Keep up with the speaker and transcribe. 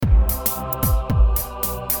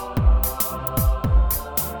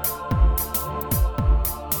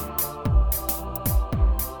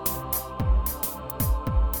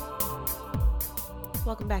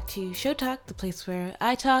to Show Talk, the place where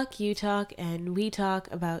I talk, you talk, and we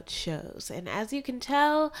talk about shows. And as you can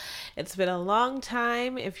tell, it's been a long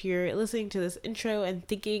time if you're listening to this intro and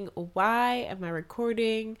thinking, why am I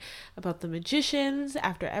recording about The Magicians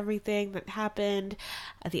after everything that happened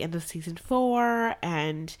at the end of season 4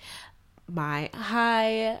 and my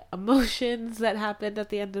high emotions that happened at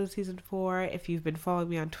the end of season 4. If you've been following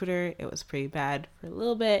me on Twitter, it was pretty bad for a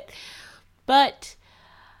little bit. But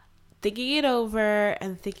thinking it over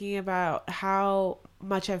and thinking about how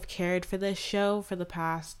much I've cared for this show for the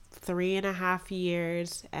past 3.5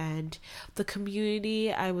 years and the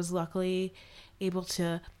community I was luckily able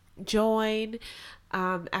to join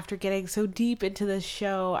after getting so deep into this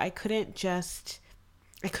show, I couldn't just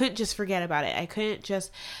forget about it. I couldn't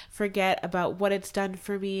just forget about what it's done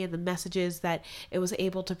for me and the messages that it was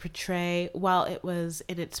able to portray while it was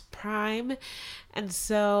in its prime. And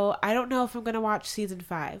so I don't know if I'm going to watch season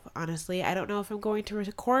 5, honestly. I don't know if I'm going to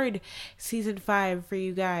record season 5 for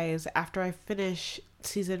you guys after I finish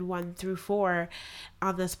season 1 through 4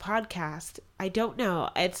 on this podcast. I don't know.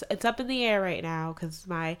 It's up in the air right now because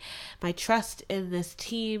my trust in this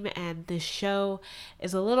team and this show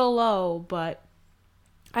is a little low, but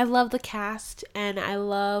I love the cast and I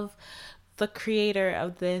love the creator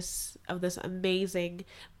of this amazing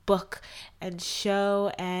book and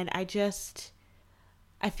show, and I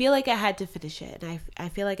feel like I had to finish it, and I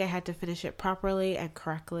feel like I had to finish it properly and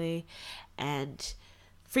correctly, and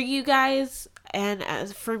for you guys and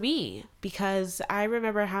as for me, because I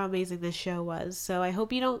remember how amazing this show was. So I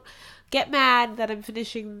hope you don't get mad that I'm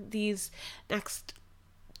finishing these next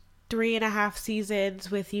 3.5 seasons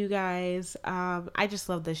with you guys. I just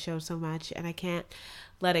love this show so much and I can't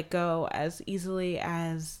let it go as easily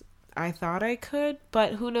as I thought I could,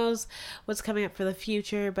 but who knows what's coming up for the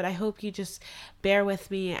future. But I hope you just bear with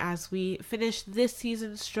me as we finish this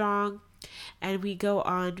season strong and we go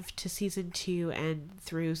on to season 2 and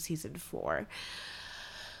through season 4.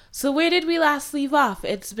 So where did we last leave off?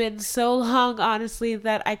 It's been so long, honestly,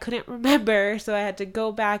 that I couldn't remember. So I had to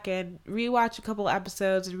go back and rewatch a couple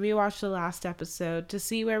episodes and rewatch the last episode to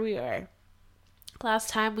see where we were. Last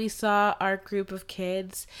time we saw our group of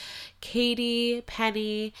kids, Katie,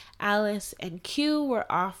 Penny, Alice, and Q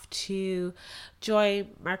were off to join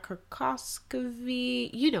Markowski.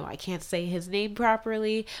 You know I can't say his name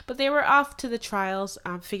properly, but they were off to the trials,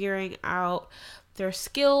 figuring out their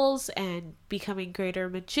skills and becoming greater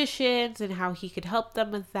magicians and how he could help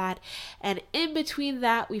them with that. And in between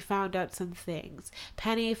that, we found out some things.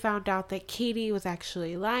 Penny found out that Katie was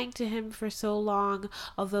actually lying to him for so long,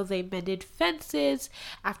 although they mended fences.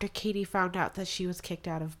 After Katie found out that she was kicked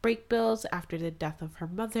out of Brakebills after the death of her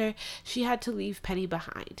mother, she had to leave Penny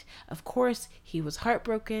behind. Of course, he was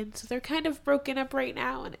heartbroken, so they're kind of broken up right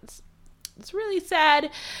now, and it's really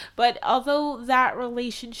sad. But although that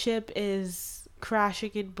relationship is crashing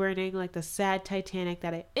and burning like the sad Titanic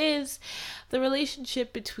that it is, the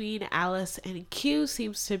relationship between Alice and Q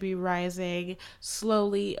seems to be rising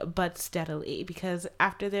slowly but steadily, because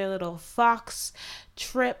after their little fox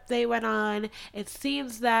trip they went on, it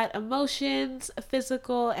seems that emotions,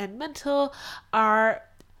 physical and mental, are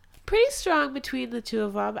pretty strong between the two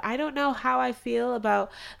of them. I don't know how I feel about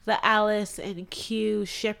the Alice and Q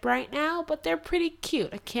ship right now, but they're pretty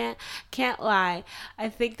cute. I can't lie. I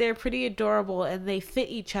think they're pretty adorable and they fit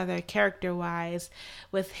each other character-wise,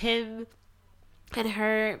 with him and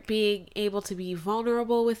her being able to be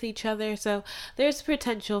vulnerable with each other. So there's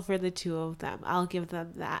potential for the two of them. I'll give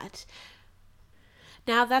them that.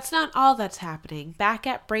 Now, that's not all that's happening. Back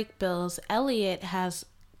at Brakebills, Elliot has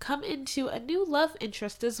come into a new love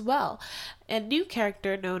interest as well. A new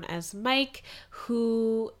character known as Mike,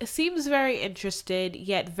 who seems very interested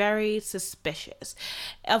yet very suspicious.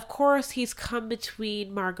 Of course, he's come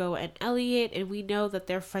between Margot and Elliot, and we know that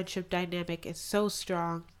their friendship dynamic is so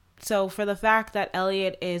strong. So for the fact that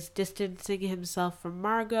Elliot is distancing himself from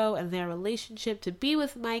Margot and their relationship to be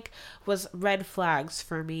with Mike was red flags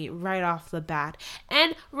for me right off the bat.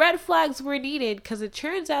 And red flags were needed because it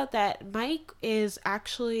turns out that Mike is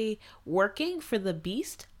actually working for the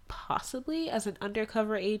Beast, possibly as an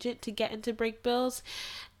undercover agent to get into Brakebills.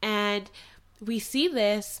 And we see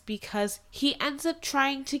this because he ends up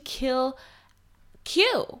trying to kill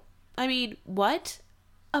Q. I mean, what?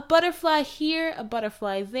 A butterfly here, a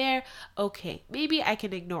butterfly there. Okay, maybe I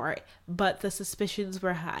can ignore it, but the suspicions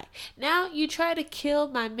were high. Now you try to kill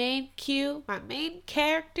my main Q, my main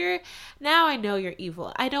character. Now I know you're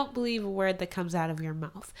evil. I don't believe a word that comes out of your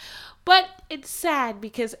mouth. But it's sad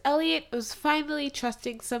because Elliot was finally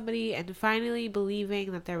trusting somebody and finally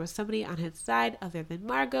believing that there was somebody on his side other than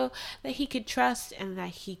Margot that he could trust and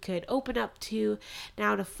that he could open up to.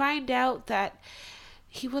 Now to find out that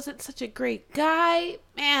he wasn't such a great guy.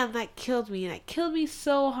 Man, that killed me. That killed me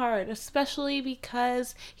so hard, especially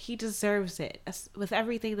because he deserves it with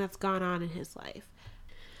everything that's gone on in his life.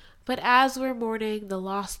 But as we're mourning the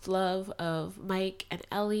lost love of Mike and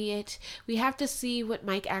Elliot, we have to see what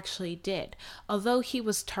Mike actually did. Although he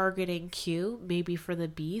was targeting Q, maybe for the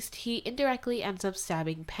beast, he indirectly ends up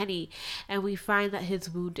stabbing Penny, and we find that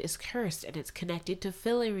his wound is cursed and it's connected to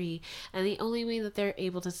Fillory, and the only way that they're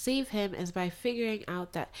able to save him is by figuring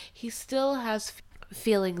out that he still has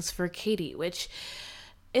feelings for Katie, which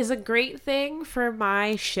is a great thing for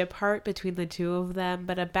my ship heart between the two of them,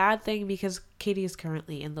 but a bad thing because Katie is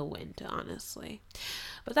currently in the wind, honestly.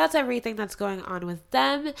 But that's everything that's going on with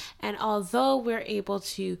them, and although we're able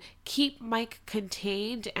to keep Mike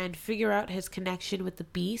contained and figure out his connection with the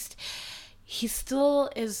beast, he still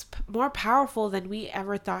is more powerful than we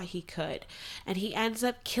ever thought he could. And he ends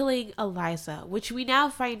up killing Eliza, which we now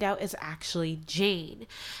find out is actually Jane.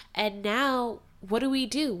 And now what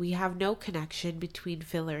do? We have no connection between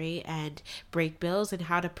Fillory and Brakebills and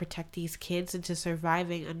how to protect these kids into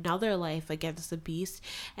surviving another life against the beast,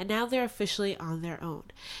 and now they're officially on their own.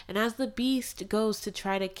 And as the beast goes to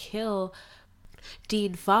try to kill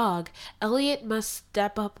Dean Fogg, Elliot must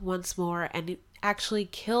step up once more and actually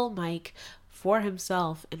kill Mike for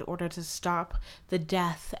himself in order to stop the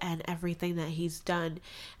death and everything that he's done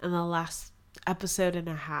in the last episode and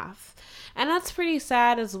a half. And that's pretty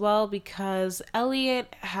sad as well because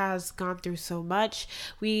Elliot has gone through so much.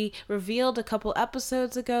 We revealed a couple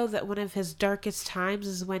episodes ago that one of his darkest times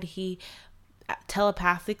is when he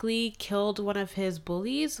telepathically killed one of his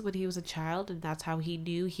bullies when he was a child, and that's how he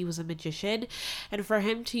knew he was a magician. And for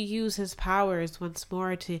him to use his powers once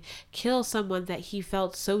more to kill someone that he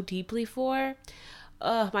felt so deeply for,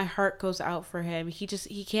 my heart goes out for him.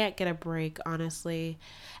 He can't get a break, honestly.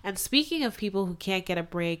 And speaking of people who can't get a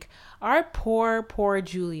break, our poor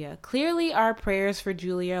Julia. Clearly our prayers for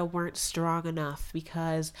Julia weren't strong enough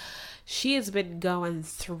because she has been going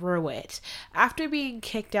through it. After being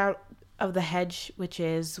kicked out of the hedge, which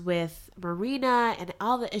is with Marina and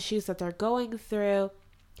all the issues that they're going through,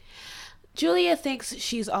 Julia thinks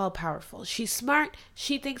she's all powerful. She's smart.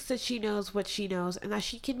 She thinks that she knows what she knows and that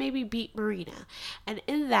she can maybe beat Marina. And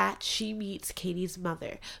in that, she meets Katie's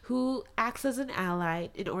mother, who acts as an ally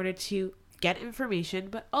in order to get information,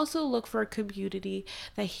 but also look for a community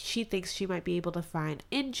that she thinks she might be able to find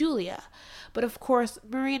in Julia. But of course,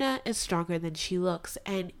 Marina is stronger than she looks,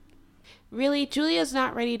 and really, Julia's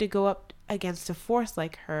not ready to go up against a force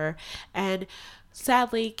like her, and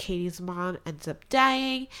sadly, Katie's mom ends up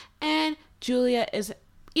dying, and Julia is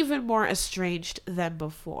even more estranged than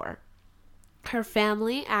before. Her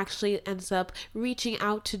family actually ends up reaching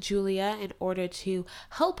out to Julia in order to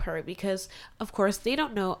help her because, of course, they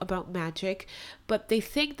don't know about magic, but they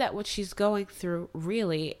think that what she's going through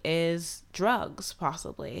really is drugs,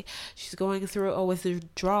 possibly. She's going through a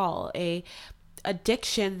withdrawal, a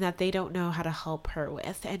addiction that they don't know how to help her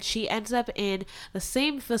with, and she ends up in the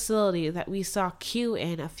same facility that we saw Q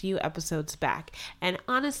in a few episodes back. And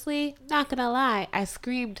honestly, not gonna lie, I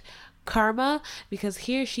screamed karma because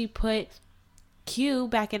here she put Q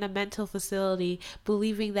back in a mental facility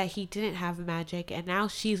believing that he didn't have magic, and now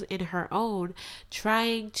she's in her own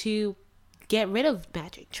trying to get rid of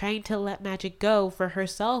magic, trying to let magic go for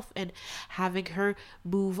herself and having her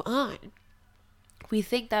move on. We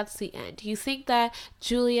think that's the end. You think that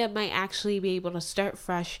Julia might actually be able to start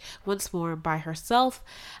fresh once more by herself.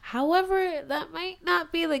 However, that might not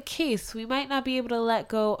be the case. We might not be able to let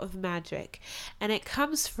go of magic. And it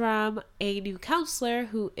comes from a new counselor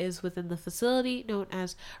who is within the facility known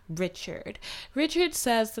as Richard. Richard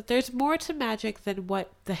says that there's more to magic than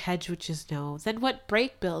what the hedge witches know, than what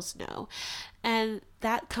Brakebills know. And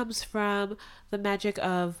that comes from the magic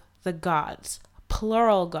of the gods.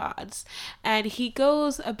 Plural gods. And he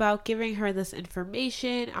goes about giving her this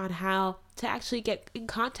information on how to actually get in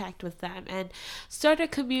contact with them and start a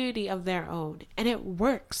community of their own. And it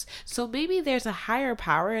works. So maybe there's a higher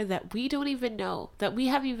power that we don't even know, that we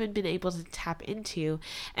haven't even been able to tap into.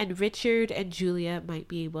 And Richard and Julia might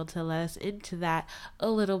be able to let us into that a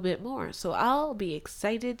little bit more. So I'll be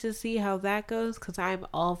excited to see how that goes because I'm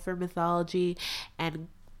all for mythology and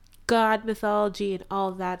God mythology and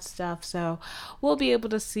all that stuff. So we'll be able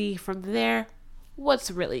to see from there what's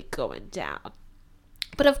really going down.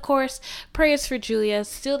 But of course, prayers for Julia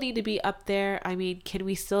still need to be up there. I mean, can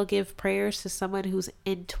we still give prayers to someone who's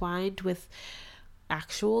entwined with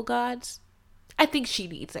actual gods? I think she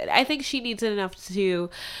needs it. I think she needs it enough to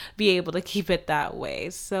be able to keep it that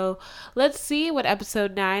way. So let's see what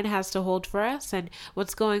episode 9 has to hold for us and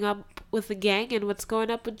what's going up with the gang and what's going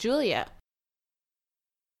up with Julia.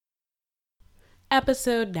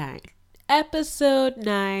 Episode 9. Episode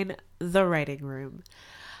 9, The Writing Room.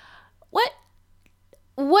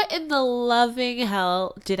 What in the loving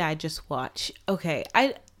hell did I just watch? Okay,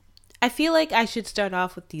 I feel like I should start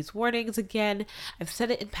off with these warnings again. I've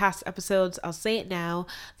said it in past episodes. I'll say it now.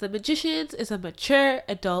 The Magicians is a mature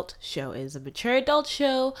adult show. It is a mature adult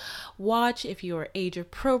show. Watch if you are age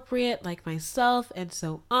appropriate like myself and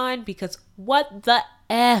so on, because what the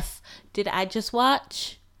F did I just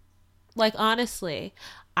watch? Like, honestly,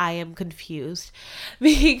 I am confused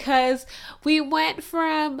because we went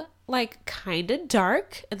from like kind of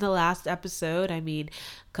dark in the last episode. I mean,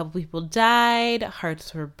 a couple people died,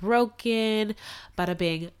 hearts were broken, bada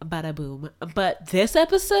bing, bada boom. But this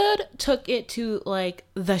episode took it to like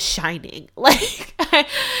The Shining. Like,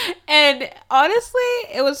 and honestly,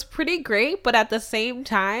 it was pretty great, but at the same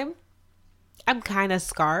time, I'm kind of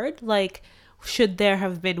scarred. Like, should there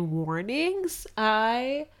have been warnings?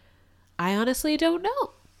 I honestly don't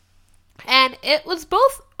know. And it was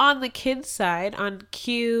both on the kids' side, on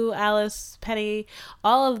Q, Alice, Penny,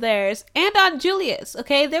 all of theirs, and on Julia's,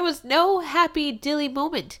 okay? There was no happy dilly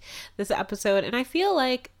moment this episode, and I feel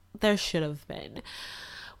like there should have been.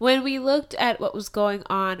 When we looked at what was going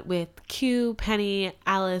on with Q, Penny,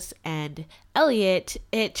 Alice, and Elliot,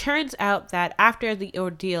 it turns out that after the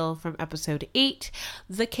ordeal from episode 8,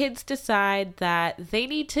 the kids decide that they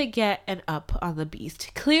need to get an up on the Beast.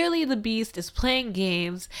 Clearly, the Beast is playing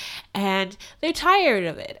games, and they're tired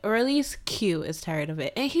of it, or at least Q is tired of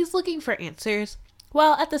it, and he's looking for answers,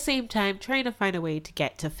 while at the same time trying to find a way to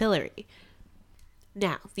get to Fillory.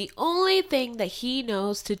 Now, the only thing that he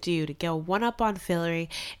knows to do to get one up on Fillory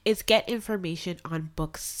is get information on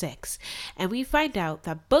Book 6. And we find out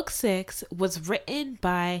that Book 6 was written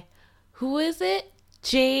by, who is it?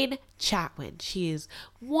 Jane Chatwin. She is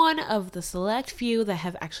one of the select few that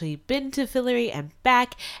have actually been to Fillory and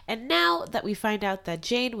back. And now that we find out that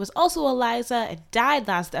Jane was also Eliza and died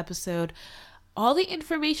last episode, all the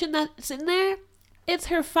information that's in there, it's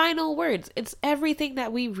her final words. It's everything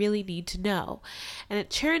that we really need to know. And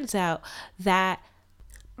it turns out that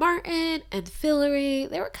Martin and Fillory,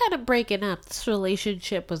 they were kind of breaking up. This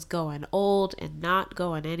relationship was going old and not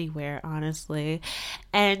going anywhere, honestly.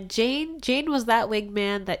 And Jane was that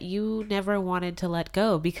wingman that you never wanted to let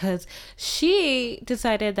go, because she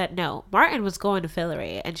decided that no, Martin was going to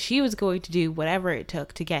Fillory and she was going to do whatever it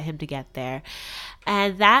took to get him to get there.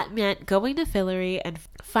 And that meant going to Fillory and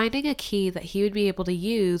finding a key that he would be able to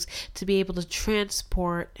use to be able to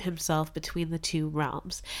transport himself between the two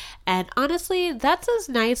realms. And honestly, that's as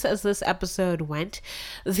nice as this episode went.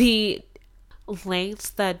 The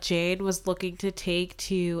lengths that Jane was looking to take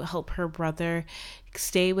to help her brother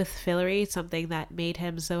stay with Fillory, something that made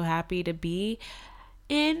him so happy to be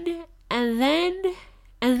in. And then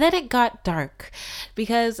it got dark,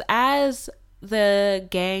 because as the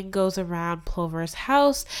gang goes around Plover's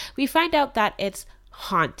house, we find out that it's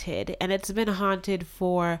haunted, and it's been haunted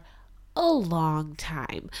for a long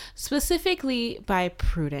time, specifically by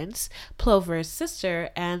Prudence, Plover's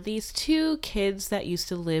sister, and these two kids that used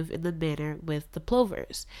to live in the manor with the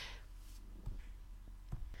Plovers.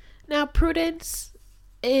 Now, Prudence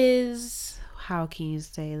is, how can you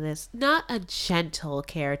say this, not a gentle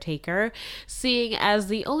caretaker, seeing as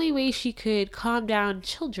the only way she could calm down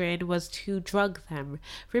children was to drug them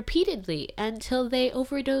repeatedly until they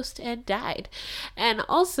overdosed and died. And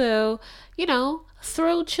also,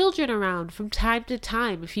 throw children around from time to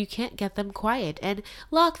time if you can't get them quiet, and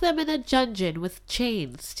lock them in a dungeon with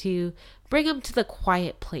chains to bring them to the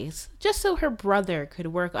quiet place, just so her brother could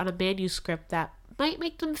work on a manuscript that might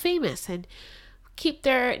make them famous and keep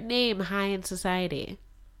their name high in society.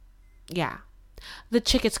 Yeah, the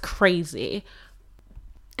chick is crazy.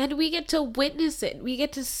 And we get to witness it. We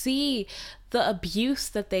get to see the abuse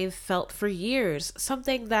that they've felt for years,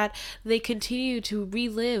 something that they continue to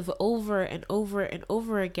relive over and over and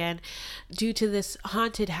over again due to this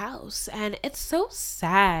haunted house. And it's so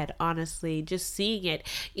sad, honestly, just seeing it.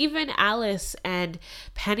 Even Alice and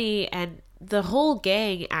Penny and the whole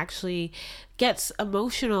gang actually gets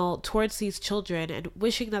emotional towards these children and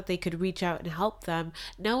wishing that they could reach out and help them,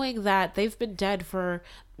 knowing that they've been dead for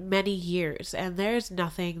many years and there's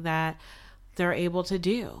nothing that they're able to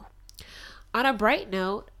do. On a bright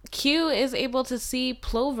note, Q is able to see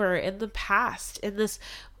Plover in the past, in this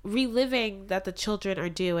reliving that the children are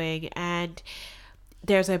doing, and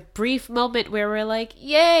there's a brief moment where we're like,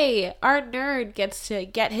 yay, our nerd gets to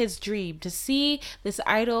get his dream, to see this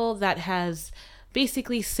idol that has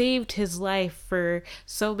basically saved his life for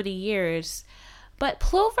so many years. But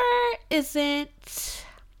Plover isn't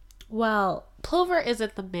Well, Plover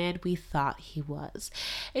isn't the man we thought he was.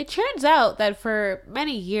 It turns out that for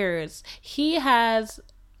many years, he has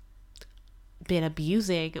been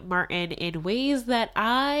abusing Martin in ways that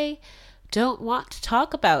I don't want to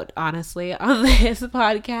talk about, honestly, on this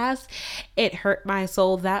podcast. It hurt my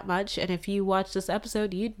soul that much. And if you watch this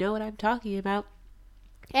episode, you'd know what I'm talking about.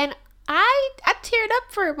 And I teared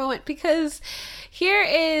up for a moment because here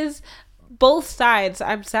is both sides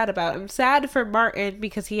I'm sad about. I'm sad for Martin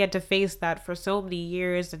because he had to face that for so many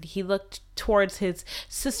years, and he looked towards his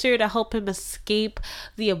sister to help him escape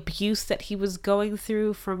the abuse that he was going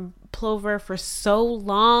through from Plover for so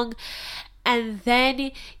long. And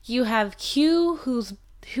then you have Q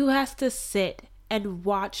who has to sit and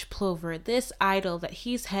watch Plover, this idol that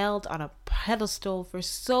he's held on a pedestal for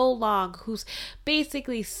so long, who's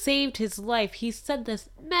basically saved his life. He's said this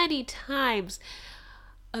many times,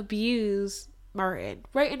 abuse Martin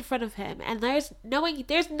right in front of him, and there's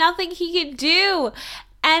nothing he can do,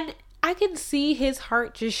 and I can see his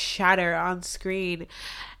heart just shatter on screen.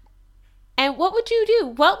 And what would you do?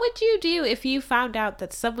 What would you do if you found out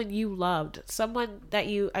that someone you loved, someone that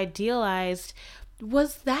you idealized,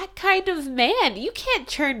 was that kind of man? You can't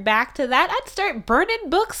turn back to that. I'd start burning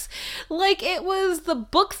books like it was the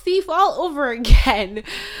book thief all over again.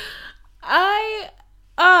 Man,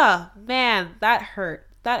 that hurt.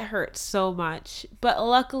 That hurt so much. But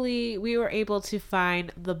luckily, we were able to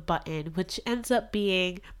find the button, which ends up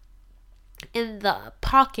being in the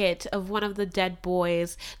pocket of one of the dead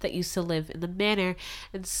boys that used to live in the manor.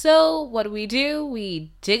 And so what do?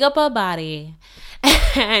 We dig up a body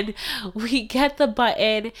and we get the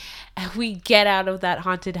button and we get out of that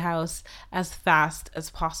haunted house as fast as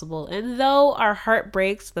possible. And though our heart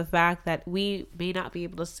breaks the fact that we may not be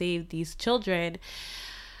able to save these children,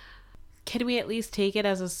 can we at least take it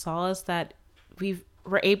as a solace that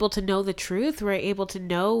we're able to know the truth? We're able to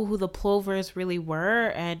know who the Plovers really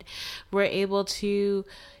were, and we're able to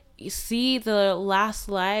see the last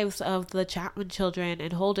lives of the Chapman children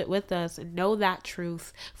and hold it with us and know that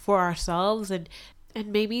truth for ourselves. And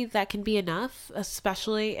maybe that can be enough,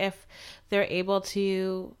 especially if they're able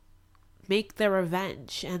to make their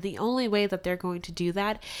revenge. And the only way that they're going to do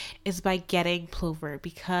that is by getting Plover,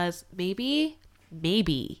 because maybe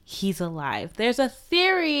he's alive. There's a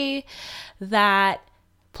theory that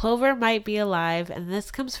Plover might be alive, and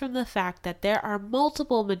this comes from the fact that there are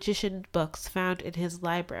multiple magician books found in his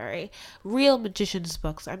library. Real magician's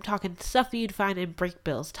books. I'm talking stuff you'd find in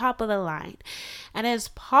Breakbills, top of the line. And it's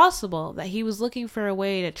possible that he was looking for a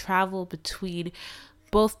way to travel between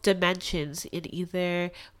both dimensions in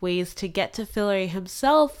either ways to get to Fillory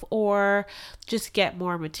himself or just get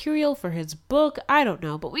more material for his book. I don't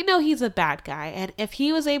know, but we know he's a bad guy. And if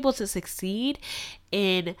he was able to succeed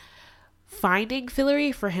in finding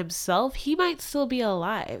Fillory for himself, he might still be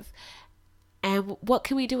alive. And what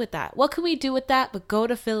can we do with that? What can we do with that but go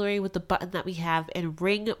to Fillory with the button that we have and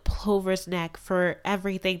wring Plover's neck for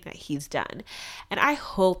everything that he's done? And I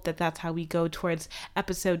hope that that's how we go towards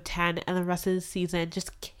episode 10 and the rest of the season,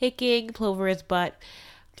 just kicking Plover's butt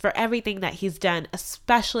for everything that he's done,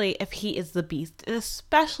 especially if he is the beast, and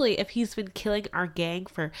especially if he's been killing our gang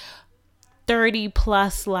for 30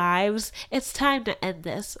 plus lives. It's time to end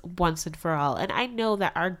this once and for all, and I know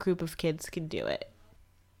that our group of kids can do it.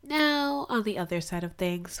 Now, on the other side of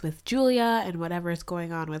things, with Julia and whatever's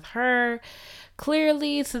going on with her,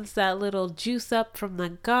 clearly, since that little juice up from the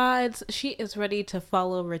gods, she is ready to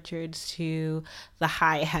follow Richards to the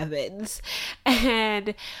high heavens.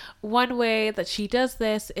 And one way that she does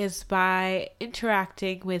this is by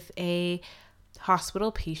interacting with a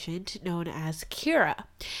hospital patient known as Kira.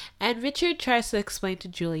 And Richard tries to explain to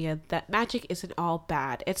Julia that magic isn't all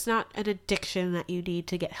bad. It's not an addiction that you need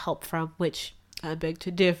to get help from, which I beg to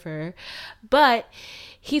differ. But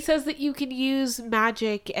he says that you can use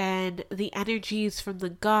magic and the energies from the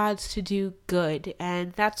gods to do good.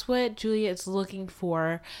 And that's what Julia is looking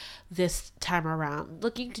for this time around.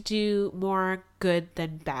 Looking to do more good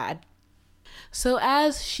than bad. So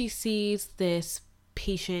as she sees this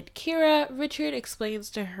patient Kira, Richard explains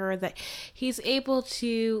to her that he's able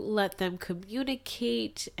to let them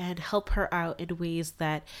communicate and help her out in ways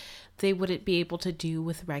that they wouldn't be able to do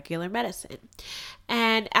with regular medicine.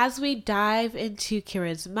 And as we dive into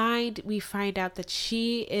Kira's mind, we find out that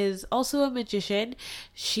she is also a magician.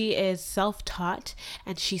 She is self-taught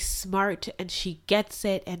and she's smart and she gets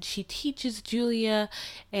it, and she teaches Julia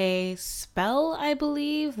a spell, I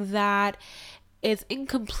believe, that is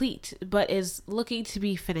incomplete but is looking to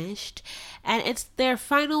be finished, and it's their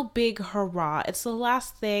final big hurrah. It's the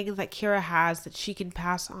last thing that Kira has that she can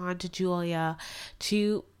pass on to Julia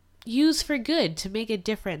to use for good, to make a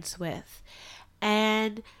difference with.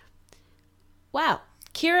 And wow.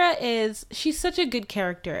 She's such a good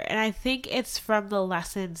character, and I think it's from the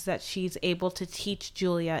lessons that she's able to teach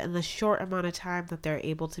Julia in the short amount of time that they're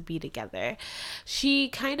able to be together. She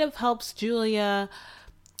kind of helps Julia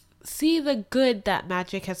see the good that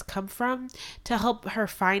magic has come from, to help her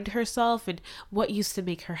find herself and what used to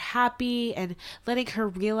make her happy, and letting her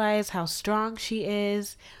realize how strong she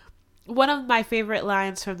is. One of my favorite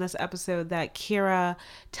lines from this episode that Kira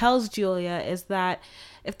tells Julia is that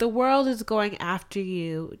if the world is going after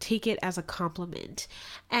you, take it as a compliment.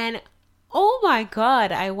 And oh my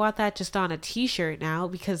god, I want that just on a t-shirt now,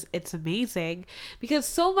 because it's amazing. Because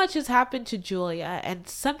so much has happened to Julia, and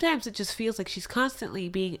sometimes it just feels like she's constantly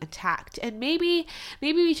being attacked. And maybe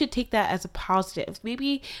we should take that as a positive.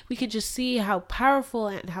 Maybe we could just see how powerful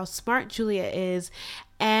and how smart Julia is,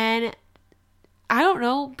 and I don't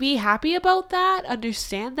know, be happy about that,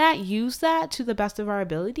 understand that, use that to the best of our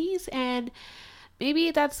abilities, and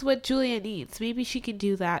maybe that's what Julia needs. Maybe she can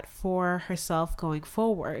do that for herself going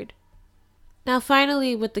forward. Now,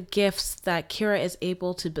 finally, with the gifts that Kira is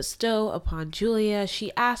able to bestow upon Julia,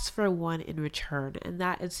 she asks for one in return, and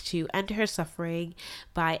that is to end her suffering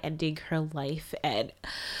by ending her life. And,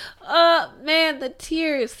 man, the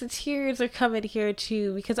tears are coming here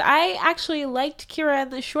too, because I actually liked Kira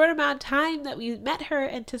in the short amount of time that we met her,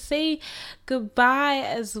 and to say goodbye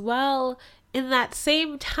as well in that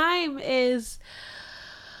same time is...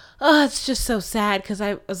 oh, it's just so sad, because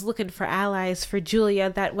I was looking for allies for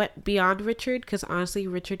Julia that went beyond Richard, because honestly,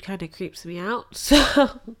 Richard kind of creeps me out.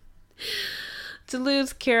 So to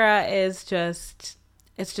lose Kira is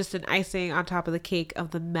it's just an icing on top of the cake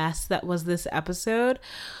of the mess that was this episode.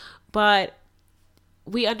 But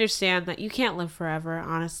we understand that you can't live forever,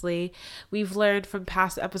 honestly. We've learned from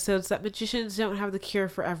past episodes that magicians don't have the cure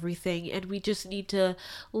for everything, and we just need to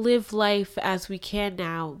live life as we can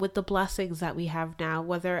now with the blessings that we have now,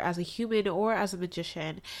 whether as a human or as a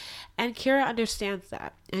magician. And Kira understands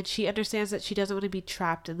that, and she understands that she doesn't want to be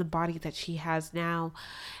trapped in the body that she has now,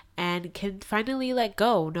 and can finally let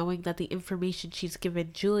go, knowing that the information she's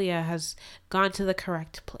given Julia has gone to the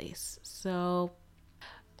correct place. So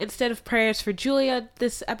instead of prayers for Julia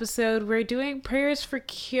this episode, we're doing prayers for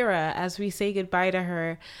Kira as we say goodbye to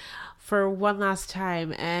her for one last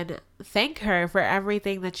time, and thank her for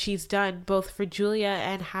everything that she's done, both for Julia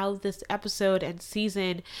and how this episode and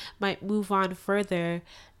season might move on further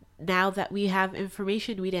now that we have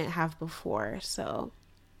information we didn't have before. So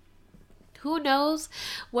who knows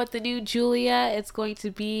what the new Julia is going to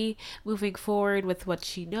be moving forward with what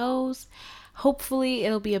she knows. Hopefully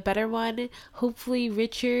it'll be a better one. Hopefully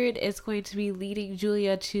Richard is going to be leading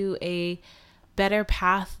Julia to a better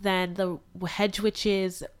path than the hedge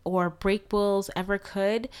witches or break bulls ever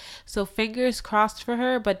could. So fingers crossed for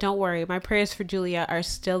her, but don't worry, my prayers for Julia are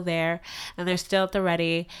still there, and they're still at the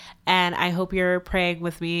ready, and I hope you're praying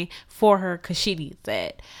with me for her, because she needs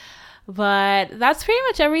it. But that's pretty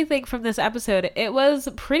much everything from this episode. It was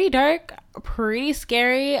pretty dark, pretty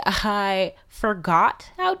scary. I forgot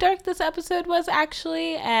how dark this episode was,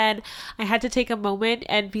 actually, and I had to take a moment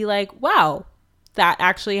and be like, wow, that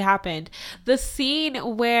actually happened. The scene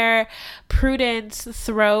where Prudence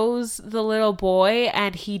throws the little boy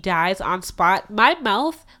and he dies on spot, my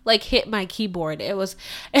mouth like hit my keyboard. It was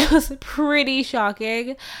pretty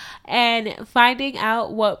shocking. And finding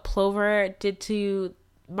out what Plover did to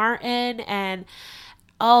Martin and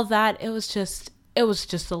all that, it was just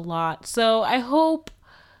a lot. So I hope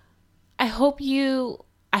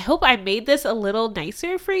I made this a little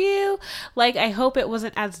nicer for you. Like, I hope it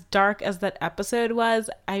wasn't as dark as that episode was.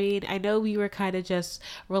 I mean, I know we were kind of just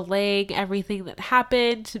relaying everything that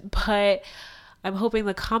happened, but I'm hoping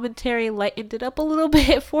the commentary lightened it up a little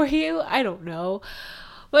bit for you. I don't know.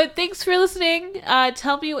 But thanks for listening.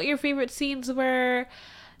 Tell me what your favorite scenes were.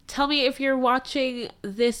 Tell me if you're watching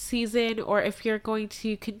this season or if you're going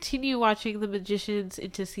to continue watching The Magicians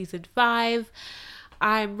into season 5.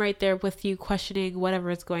 I'm right there with you, questioning whatever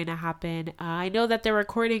is going to happen. I know that they're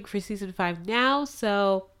recording for season 5 now,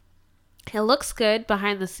 so it looks good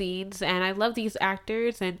behind the scenes, and I love these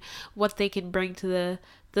actors and what they can bring to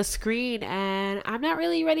the screen, and I'm not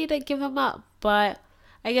really ready to give them up, but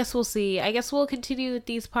I guess we'll see. I guess we'll continue with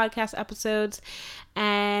these podcast episodes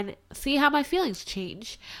and see how my feelings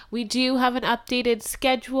change. We do have an updated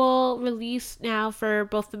schedule released now for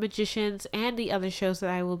both The Magicians and the other shows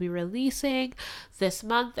that I will be releasing this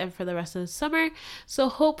month and for the rest of the summer. So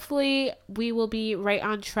hopefully we will be right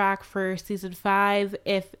on track for season 5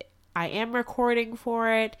 if I am recording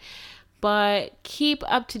for it. But keep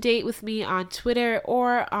up to date with me on Twitter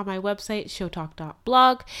or on my website,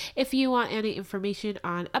 showtalk.blog, if you want any information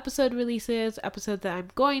on episode releases, episodes that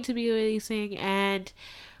I'm going to be releasing, and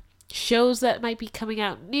shows that might be coming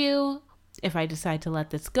out new. If I decide to let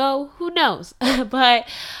this go, who knows? But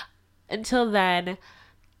until then,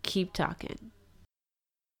 keep talking.